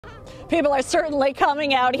People are certainly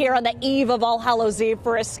coming out here on the eve of All Hallows Eve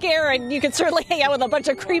for a scare, and you can certainly hang out with a bunch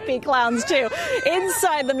of creepy clowns, too.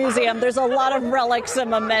 Inside the museum, there's a lot of relics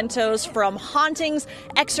and mementos from hauntings,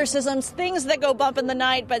 exorcisms, things that go bump in the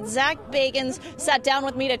night. But Zak Bagans sat down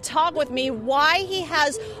with me to talk with me why he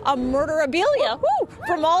has a murderabilia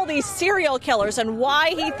from all these serial killers and why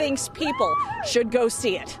he thinks people should go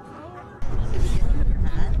see it.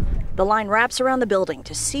 The line wraps around the building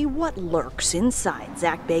to see what lurks inside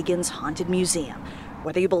Zak Bagans Haunted Museum,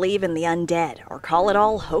 whether you believe in the undead or call it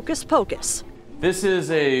all hocus pocus. This is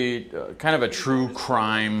a kind of a true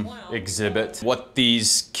crime exhibit. What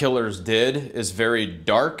these killers did is very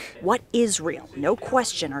dark. What is real? No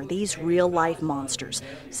question are these real-life monsters.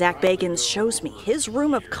 Zak Bagans shows me his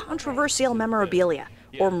room of controversial memorabilia,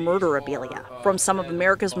 or murderabilia, from some of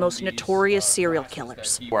America's most notorious serial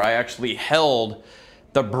killers. Where I actually held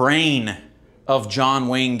the brain of John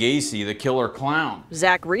Wayne Gacy, the killer clown.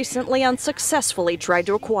 Zak recently unsuccessfully tried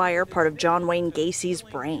to acquire part of John Wayne Gacy's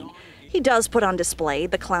brain. He does put on display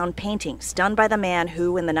the clown paintings done by the man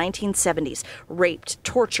who, in the 1970s, raped,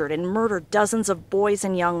 tortured, and murdered dozens of boys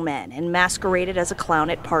and young men and masqueraded as a clown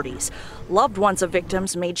at parties. Loved ones of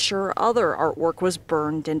victims made sure other artwork was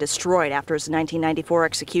burned and destroyed after his 1994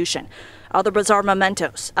 execution. Other bizarre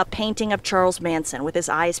mementos, a painting of Charles Manson with his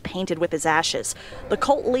eyes painted with his ashes, the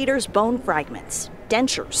cult leader's bone fragments,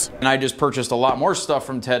 dentures. And I just purchased a lot more stuff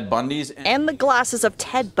from Ted Bundy's. And the glasses of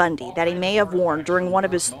Ted Bundy that he may have worn during one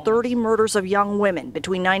of his 30 murders of young women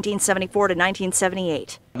between 1974 to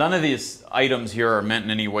 1978. None of these items here are meant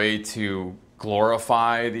in any way to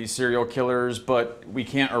glorify these serial killers, but we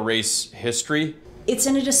can't erase history. It's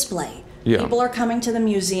in a display. Yeah. People are coming to the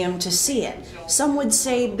museum to see it. Some would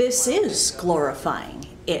say this is glorifying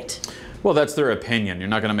it. Well, that's their opinion. You're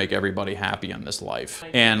not going to make everybody happy in this life.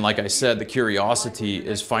 And like I said, the curiosity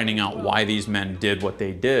is finding out why these men did what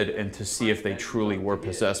they did and to see if they truly were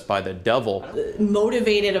possessed by the devil.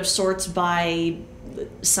 Motivated of sorts by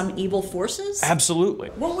some evil forces? Absolutely.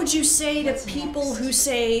 What would you say to people who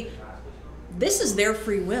say, this is their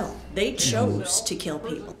free will? They chose to kill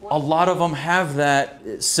people. A lot of them have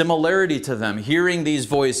that similarity to them, hearing these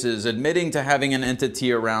voices, admitting to having an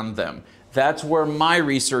entity around them. That's where my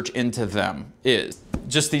research into them is.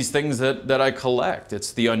 Just these things that I collect.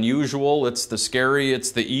 It's the unusual, it's the scary,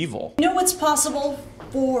 it's the evil. You know what's possible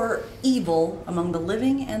for evil among the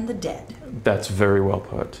living and the dead? That's very well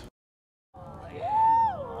put.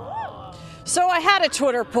 So I had a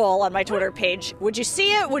Twitter poll on my Twitter page. Would you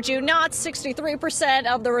see it? Would you not? 63%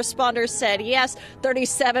 of the responders said yes.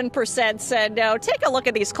 37% said no. Take a look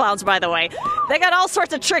at these clowns, by the way. They got all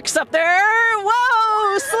sorts of tricks up there.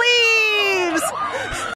 Whoa, sleeves!